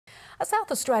A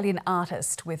South Australian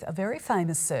artist with a very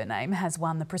famous surname has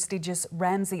won the prestigious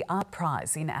Ramsay Art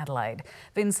Prize in Adelaide.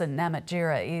 Vincent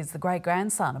Namatjira is the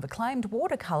great-grandson of acclaimed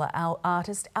watercolour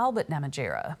artist Albert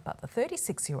Namatjira, but the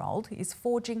 36-year-old is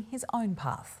forging his own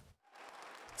path.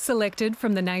 Selected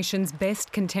from the nation's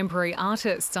best contemporary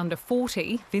artists under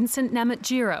 40, Vincent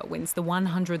Namatjira wins the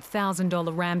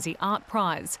 $100,000 Ramsay Art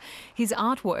Prize. His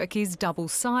artwork is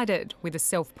double-sided, with a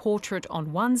self-portrait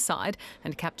on one side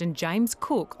and Captain James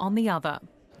Cook on the other.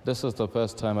 This is the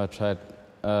first time I tried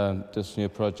this new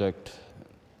project,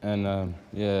 and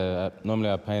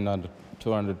normally I paint under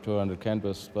 200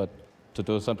 canvas, but to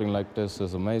do something like this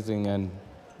is amazing, and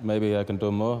maybe I can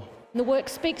do more. The work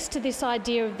speaks to this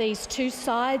idea of these two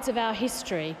sides of our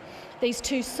history, these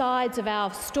two sides of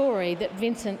our story that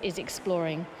Vincent is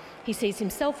exploring. He sees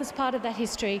himself as part of that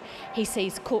history, he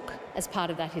sees Cook as part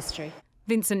of that history.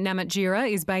 Vincent Namatjira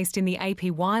is based in the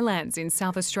APY lands in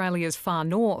South Australia's far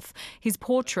north. His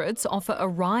portraits offer a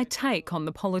wry take on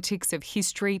the politics of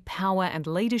history, power and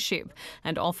leadership,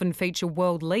 and often feature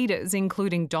world leaders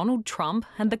including Donald Trump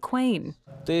and the Queen.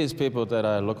 These people that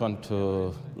I look on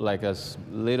to like as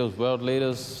leaders, world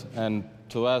leaders, and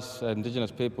to us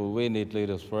Indigenous people, we need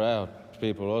leaders for our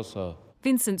people also.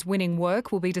 Vincent's winning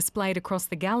work will be displayed across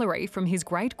the gallery from his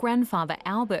great-grandfather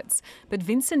Albert's, but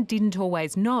Vincent didn't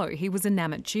always know he was a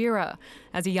Namatjira.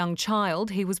 As a young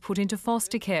child, he was put into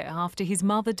foster care after his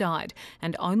mother died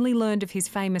and only learned of his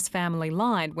famous family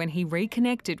line when he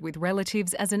reconnected with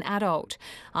relatives as an adult.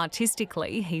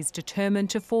 Artistically, he's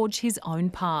determined to forge his own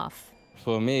path.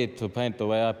 For me, to paint the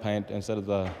way I paint instead of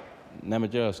the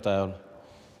Namatjira style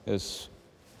is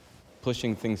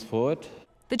pushing things forward.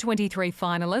 The 23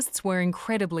 finalists were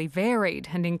incredibly varied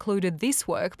and included this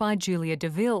work by Julia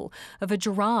DeVille of a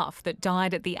giraffe that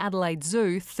died at the Adelaide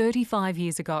Zoo 35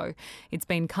 years ago. It's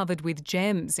been covered with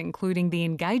gems, including the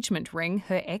engagement ring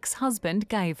her ex-husband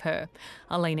gave her.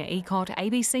 Alina Eacott,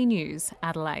 ABC News,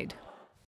 Adelaide.